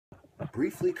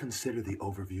briefly consider the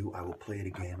overview. I will play it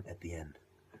again at the end.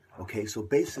 Okay, so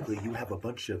basically you have a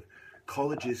bunch of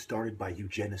colleges started by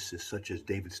eugenicists such as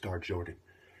David Starr Jordan,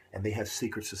 and they have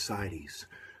secret societies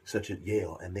such as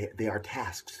Yale, and they are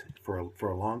tasked for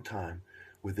a long time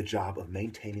with the job of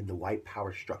maintaining the white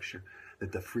power structure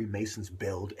that the Freemasons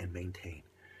build and maintain.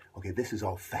 Okay, this is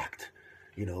all fact.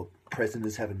 You know,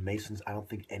 presidents having Masons, I don't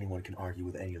think anyone can argue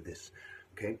with any of this.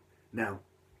 Okay, now,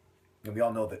 and we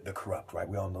all know that they're corrupt, right?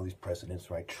 We all know these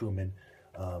presidents, right? Truman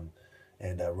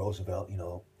and Roosevelt, you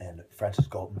know, and Francis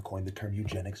Galton coined the term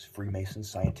eugenics, Freemason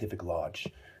Scientific Lodge.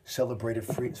 Celebrated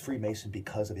Freemason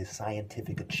because of his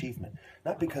scientific achievement,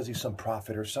 not because he's some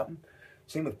prophet or something.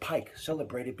 Same with Pike,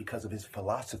 celebrated because of his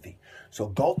philosophy. So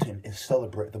Galton is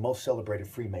the most celebrated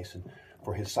Freemason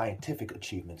for his scientific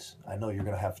achievements. I know you're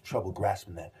going to have trouble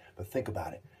grasping that, but think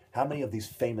about it. How many of these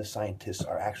famous scientists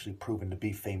are actually proven to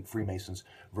be Freemasons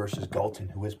versus Galton,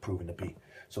 who is proven to be?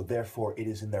 So therefore, it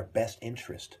is in their best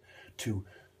interest to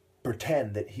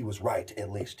pretend that he was right,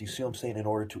 at least. You see what I'm saying? In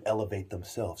order to elevate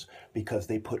themselves, because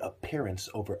they put appearance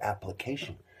over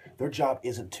application. Their job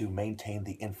isn't to maintain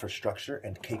the infrastructure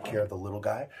and take care of the little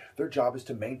guy. Their job is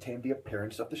to maintain the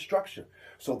appearance of the structure.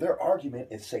 So their argument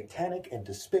is satanic and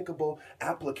despicable.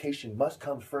 Application must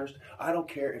come first. I don't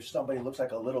care if somebody looks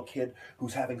like a little kid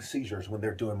who's having seizures when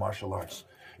they're doing martial arts.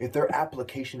 If their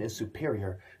application is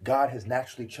superior, God has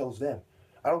naturally chose them.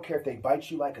 I don't care if they bite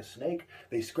you like a snake,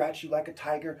 they scratch you like a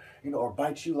tiger, you know, or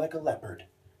bite you like a leopard.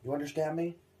 You understand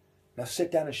me? Now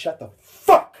sit down and shut the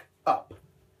fuck up.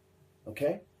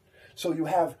 Okay? So you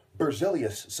have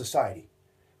Berzelius Society,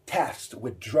 tasked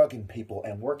with drugging people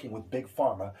and working with Big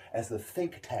Pharma as the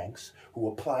think tanks who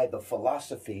apply the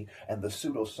philosophy and the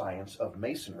pseudoscience of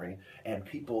Masonry and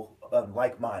people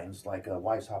like minds, like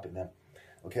Weishaupt and them.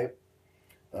 Okay?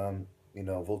 You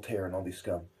know, Voltaire and all these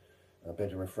scum.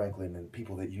 Benjamin Franklin and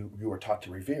people that you were taught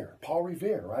to revere. Paul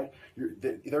Revere, right?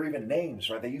 They're even names,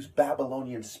 right? They use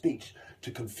Babylonian speech to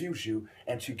confuse you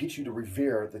and to get you to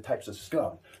revere the types of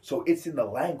scum. So it's in the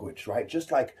language, right?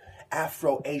 Just like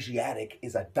Afro-Asiatic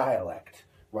is a dialect,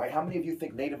 right? How many of you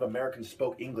think Native Americans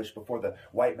spoke English before the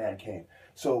white man came?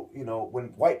 So, you know, when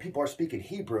white people are speaking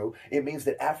Hebrew, it means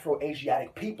that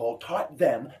Afro-Asiatic people taught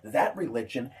them that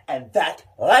religion and that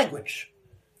language.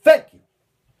 Thank you.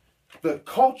 The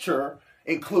culture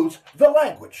includes the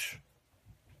language.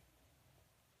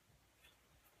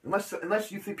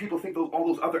 Unless you think people think all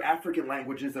those other African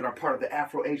languages that are part of the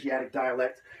Afro-Asiatic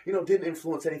dialect, you know, didn't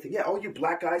influence anything. Yeah, all you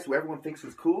black guys who everyone thinks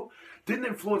is cool, didn't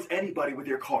influence anybody with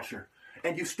your culture.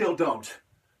 And you still don't.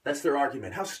 That's their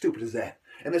argument. How stupid is that?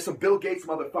 And there's some Bill Gates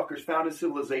motherfuckers founded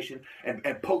civilization and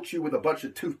poked you with a bunch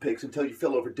of toothpicks until you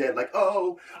fell over dead. Like,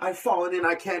 oh, I've fallen in,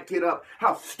 I can't get up.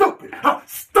 How stupid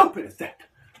is that?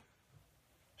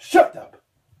 Shut up.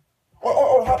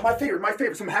 Or my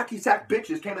favorite, some hacky sack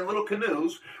bitches came in little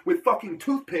canoes with fucking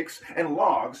toothpicks and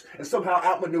logs and somehow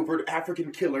outmaneuvered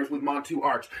African killers with Montu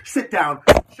Arch. Sit down,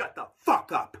 shut the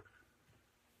fuck up.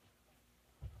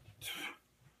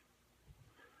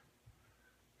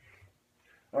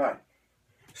 All right.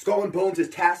 Skull and Bones is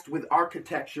tasked with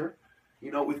architecture,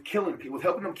 you know, with killing people, with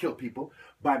helping them kill people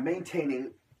by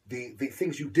maintaining the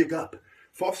things you dig up,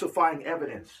 falsifying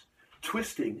evidence,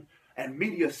 twisting, and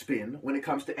media spin when it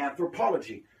comes to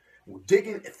anthropology.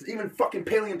 Digging, even fucking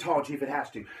paleontology if it has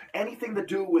to. Anything to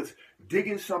do with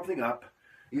digging something up,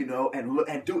 you know,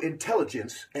 and do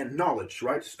intelligence and knowledge,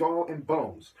 right? Skull and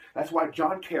Bones. That's why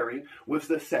John Kerry was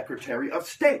the Secretary of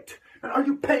State. And are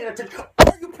you paying attention?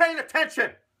 Are you paying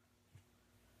attention?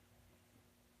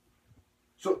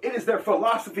 So it is their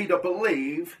philosophy to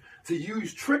believe, to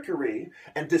use trickery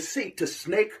and deceit to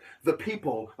snake the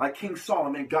people like King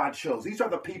Solomon God chose. These are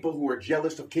the people who are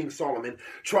jealous of King Solomon,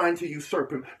 trying to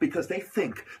usurp him because they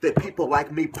think that people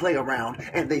like me play around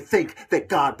and they think that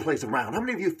God plays around. How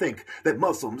many of you think that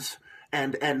Muslims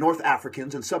and North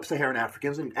Africans and Sub-Saharan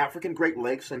Africans and African Great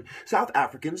Lakes and South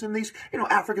Africans and these, you know,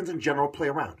 Africans in general play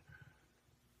around?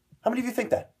 How many of you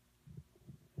think that?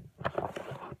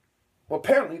 Well,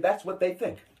 apparently that's what they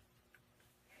think.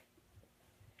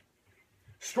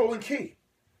 Strolling Key.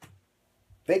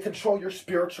 They control your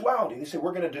spirituality. They say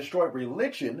we're going to destroy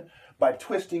religion by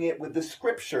twisting it with the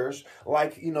scriptures,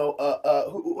 like, you know,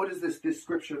 what is this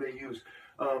scripture they use?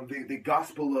 The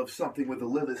Gospel of something with the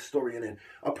Lilith story in it.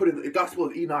 I'll put in the Gospel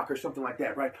of Enoch or something like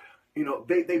that, right? You know,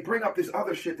 they bring up this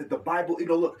other shit that the Bible, you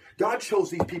know, look, God chose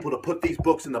these people to put these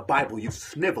books in the Bible, you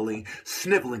sniveling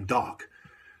dog.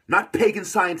 Not pagan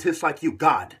scientists like you,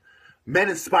 God. Men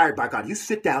inspired by God. You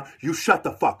sit down, you shut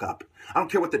the fuck up. I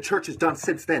don't care what the church has done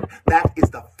since then. That is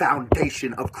the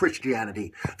foundation of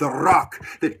Christianity. The rock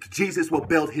that Jesus will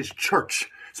build his church.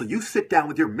 So you sit down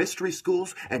with your mystery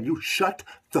schools and you shut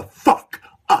the fuck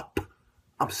up.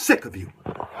 I'm sick of you.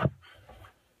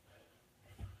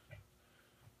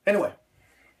 Anyway,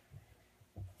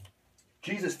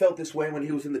 Jesus felt this way when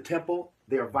he was in the temple.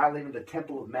 They are violating the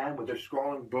temple of man with their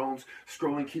scrawling bones,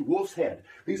 scrolling key. Wolf's head.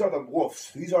 These are the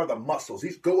wolves. These are the muscles.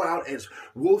 These go out as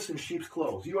wolves in sheep's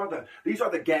clothes. These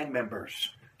are the gang members.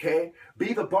 Okay?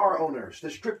 Be the bar owners, the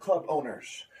strip club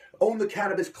owners. Own the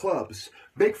cannabis clubs.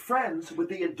 Make friends with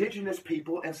the indigenous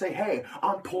people and say, hey,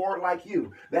 I'm poor like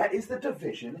you. That is the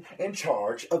division in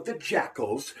charge of the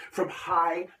jackals from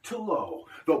high to low.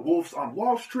 The wolves on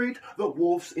Wall Street, the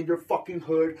wolves in your fucking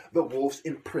hood, the wolves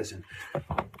in prison.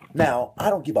 Now, I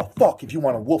don't give a fuck if you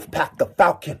want to wolf pack the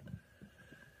falcon.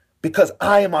 Because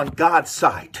I am on God's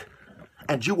side.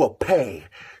 And you will pay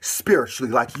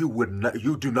spiritually like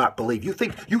you do not believe. You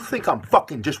think I'm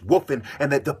fucking just woofing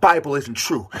and that the Bible isn't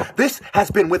true. This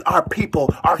has been with our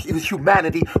people, our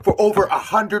humanity, for over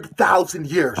 100,000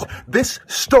 years. This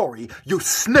story, you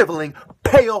sniveling,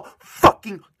 pale,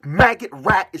 fucking maggot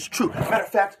rat, is true. Matter of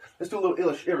fact, let's do a little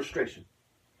illustration.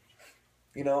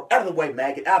 You know, out of the way,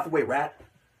 maggot, out of the way, rat.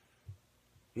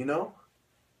 You know?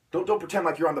 Don't pretend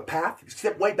like you're on the path.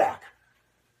 Step way back.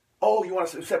 Oh, you want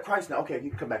to accept Christ now? Okay,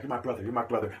 you can come back. You're my brother. You're my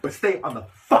brother. But stay on the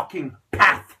fucking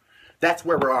path. That's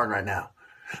where we are right now.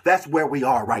 That's where we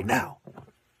are right now.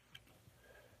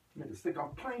 Niggas think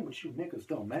I'm playing with you niggas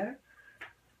though, man.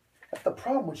 That's the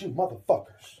problem with you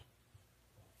motherfuckers.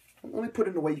 Let me put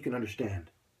it in a way you can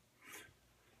understand.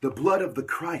 The blood of the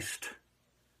Christ,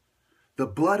 the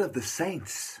blood of the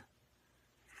saints,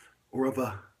 or of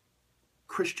a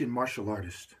Christian martial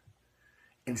artist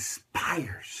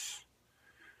inspires.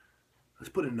 Let's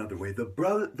put it another way. The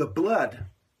blood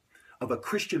of a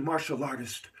Christian martial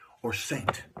artist or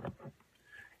saint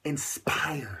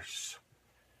inspires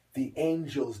the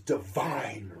angel's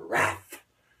divine wrath.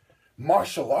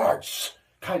 Martial arts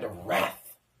kind of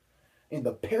wrath in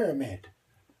the pyramid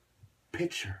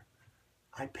picture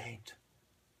I paint.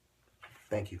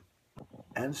 Thank you.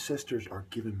 Ancestors are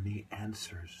giving me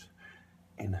answers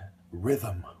in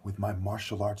rhythm with my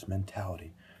martial arts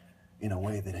mentality in a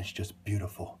way that is just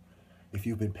beautiful. If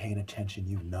you've been paying attention,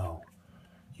 you know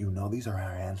these are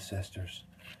our ancestors.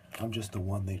 I'm just the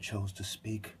one they chose to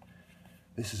speak.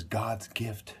 This is God's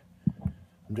gift.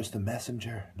 I'm just a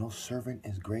messenger. No servant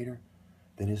is greater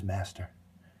than his master.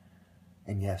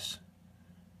 And yes,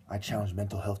 I challenge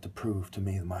mental health to prove to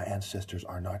me that my ancestors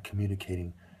are not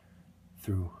communicating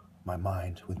through my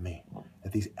mind with me.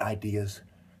 That these ideas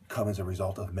come as a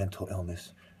result of mental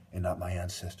illness and not my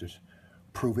ancestors.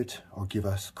 Prove it or give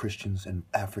us Christians and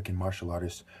African martial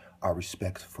artists our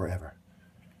respect forever.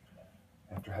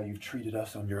 After how you've treated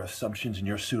us on your assumptions and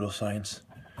your pseudoscience,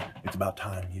 it's about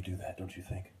time you do that, don't you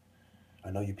think?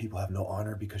 I know you people have no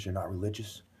honor because you're not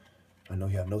religious. I know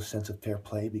you have no sense of fair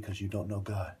play because you don't know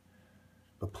God.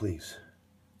 But please,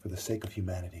 for the sake of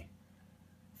humanity,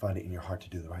 find it in your heart to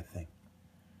do the right thing.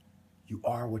 You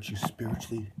are what you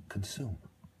spiritually consume.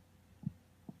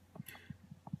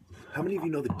 How many of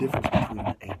you know the difference between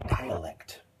a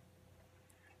dialect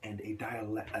and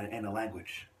a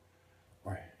language?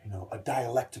 Or, a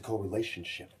dialectical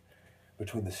relationship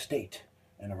between the state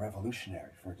and a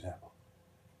revolutionary, for example.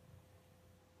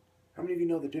 How many of you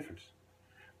know the difference?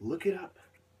 Look it up.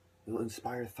 It'll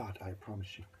inspire thought, I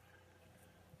promise you.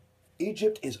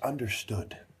 Egypt is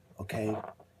understood, okay?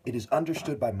 It is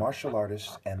understood by martial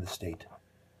artists and the state.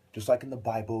 Just like in the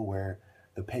Bible where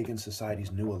the pagan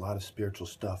societies knew a lot of spiritual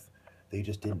stuff. They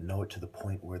just didn't know it to the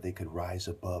point where they could rise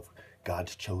above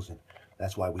God's chosen.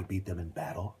 That's why we beat them in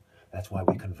battle. That's why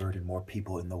we converted more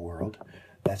people in the world.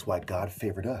 That's why God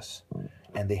favored us.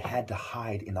 And they had to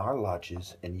hide in our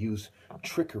lodges and use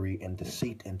trickery and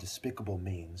deceit and despicable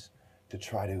means to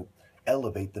try to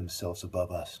elevate themselves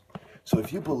above us. So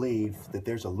if you believe that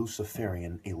there's a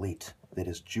Luciferian elite that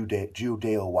is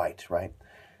Judeo-white, right?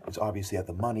 It's obviously at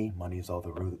the money. Money is all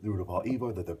the root of all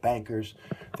evil. They're the bankers.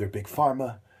 They're big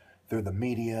pharma. They're the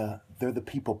media. They're the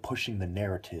people pushing the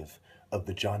narrative of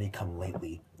the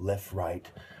Johnny-come-lately, left-right,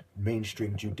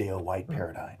 mainstream Judeo-white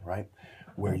paradigm, right?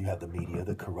 Where you have the media,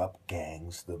 the corrupt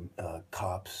gangs, the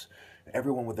cops,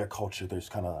 everyone with their culture. There's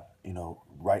kind of,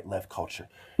 right-left culture.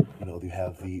 You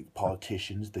have the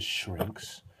politicians, the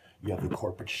shrinks. You have the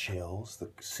corporate shells,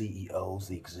 the CEOs,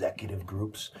 the executive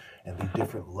groups, and the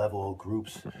different level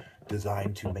groups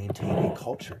designed to maintain a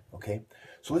culture, okay?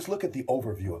 So let's look at the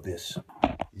overview of this.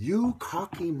 You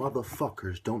cocky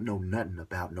motherfuckers don't know nothing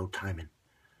about no timing.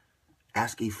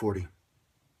 Ask E40.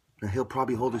 Now, he'll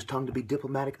probably hold his tongue to be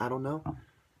diplomatic, I don't know.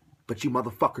 But you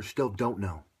motherfuckers still don't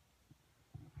know.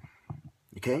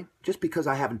 Okay? Just because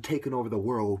I haven't taken over the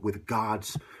world with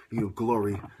God's,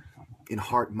 glory in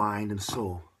heart, mind, and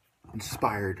soul,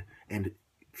 inspired and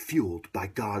fueled by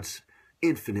God's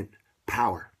infinite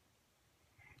power,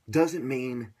 doesn't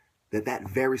mean that that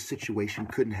very situation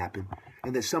couldn't happen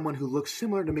and that someone who looks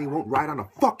similar to me won't ride on a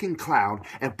fucking cloud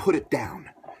and put it down.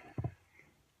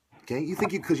 Okay? You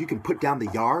think because you can put down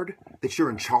the yard that you're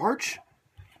in charge?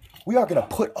 We are going to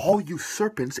put all you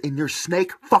serpents in your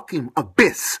snake fucking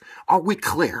abyss. Are we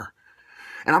clear?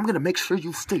 And I'm going to make sure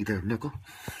you stay there, nickel.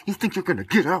 You think you're going to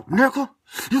get out, nickel?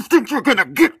 You think you're going to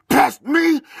get past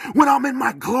me when I'm in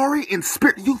my glory in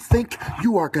spirit? You think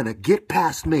you are going to get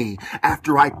past me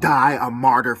after I die a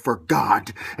martyr for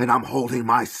God and I'm holding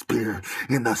my spear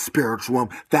in the spiritual realm?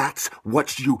 That's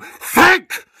what you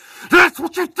think! That's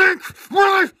what you think!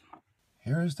 Really?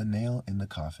 Here is the nail in the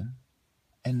coffin.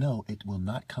 And no, it will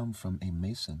not come from a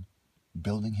Mason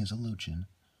building his illusion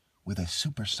with a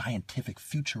super scientific,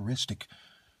 futuristic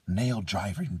nail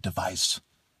driving device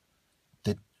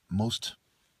that most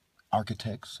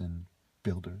architects and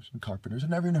builders and carpenters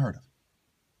have never even heard of.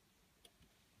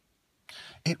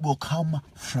 It will come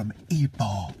from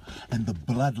Ebo and the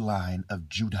bloodline of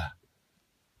Judah.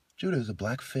 Judah is a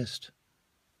black fist.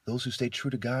 Those who stayed true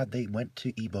to God, they went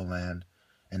to Ebo land.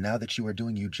 And now that you are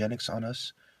doing eugenics on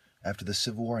us, after the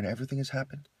Civil War and everything has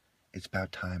happened, it's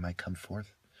about time I come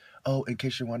forth. Oh, in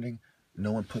case you're wondering,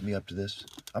 no one put me up to this.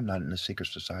 I'm not in a secret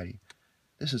society.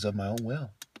 This is of my own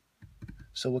will.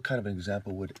 So what kind of an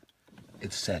example would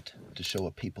it set to show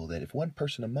a people that if one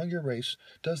person among your race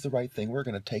does the right thing, we're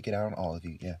going to take it out on all of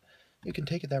you? Yeah, you can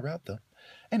take it that route, though.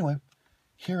 Anyway,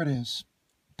 here it is.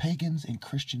 Pagans and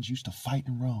Christians used to fight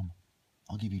in Rome.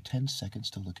 I'll give you 10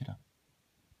 seconds to look it up.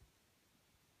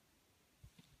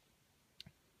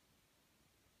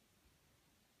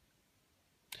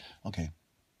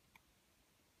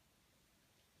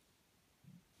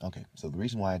 Okay, so the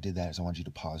reason why I did that is I want you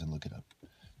to pause and look it up.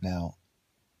 Now,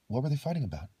 what were they fighting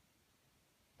about?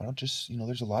 Why don't just,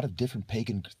 there's a lot of different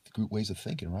pagan group ways of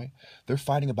thinking, right? They're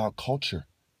fighting about culture.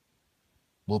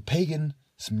 Well, pagans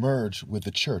merged with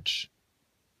the church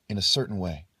in a certain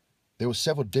way. There were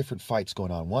several different fights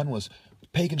going on. One was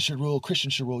pagans should rule,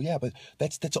 Christians should rule. Yeah, but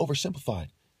that's oversimplified.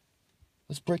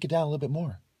 Let's break it down a little bit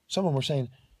more. Some of them were saying,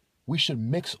 we should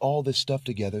mix all this stuff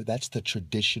together. That's the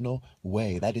traditional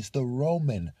way. That is the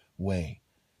Roman way.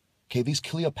 Okay, these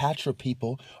Cleopatra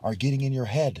people are getting in your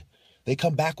head. They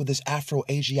come back with this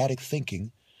Afro-Asiatic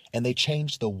thinking, and they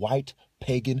change the white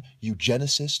pagan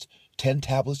eugenicist, 10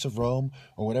 tablets of Rome,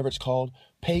 or whatever it's called,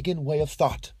 pagan way of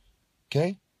thought.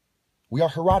 Okay? We are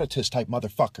Herodotus type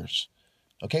motherfuckers.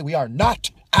 Okay? We are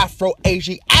not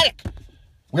Afro-Asiatic.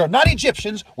 We are not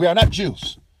Egyptians. We are not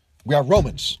Jews. We are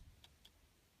Romans.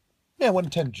 Yeah, 1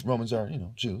 in 10 Romans are,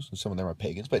 Jews, and some of them are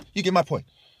pagans, but you get my point.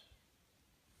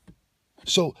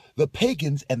 So the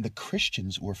pagans and the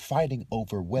Christians were fighting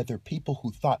over whether people who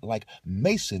thought like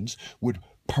Masons would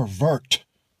pervert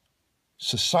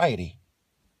society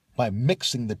by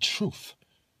mixing the truth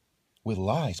with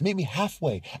lies. Meet me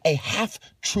halfway. A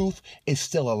half-truth is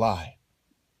still a lie.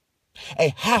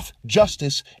 A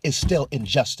half-justice is still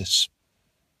injustice.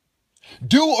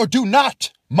 Do or do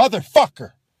not,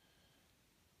 motherfucker.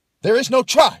 There is no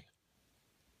try.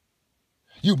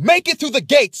 You make it through the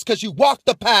gates because you walked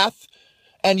the path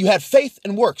and you had faith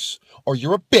and works, or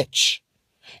you're a bitch.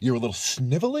 You're a little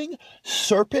sniveling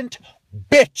serpent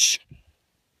bitch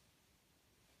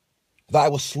that I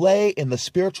will slay in the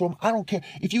spiritual realm. I don't care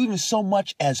if you even so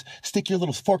much as stick your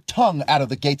little forked tongue out of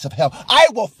the gates of hell. I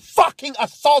will fucking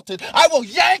assault it. I will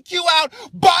yank you out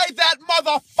by that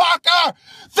motherfucker.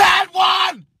 That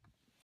one!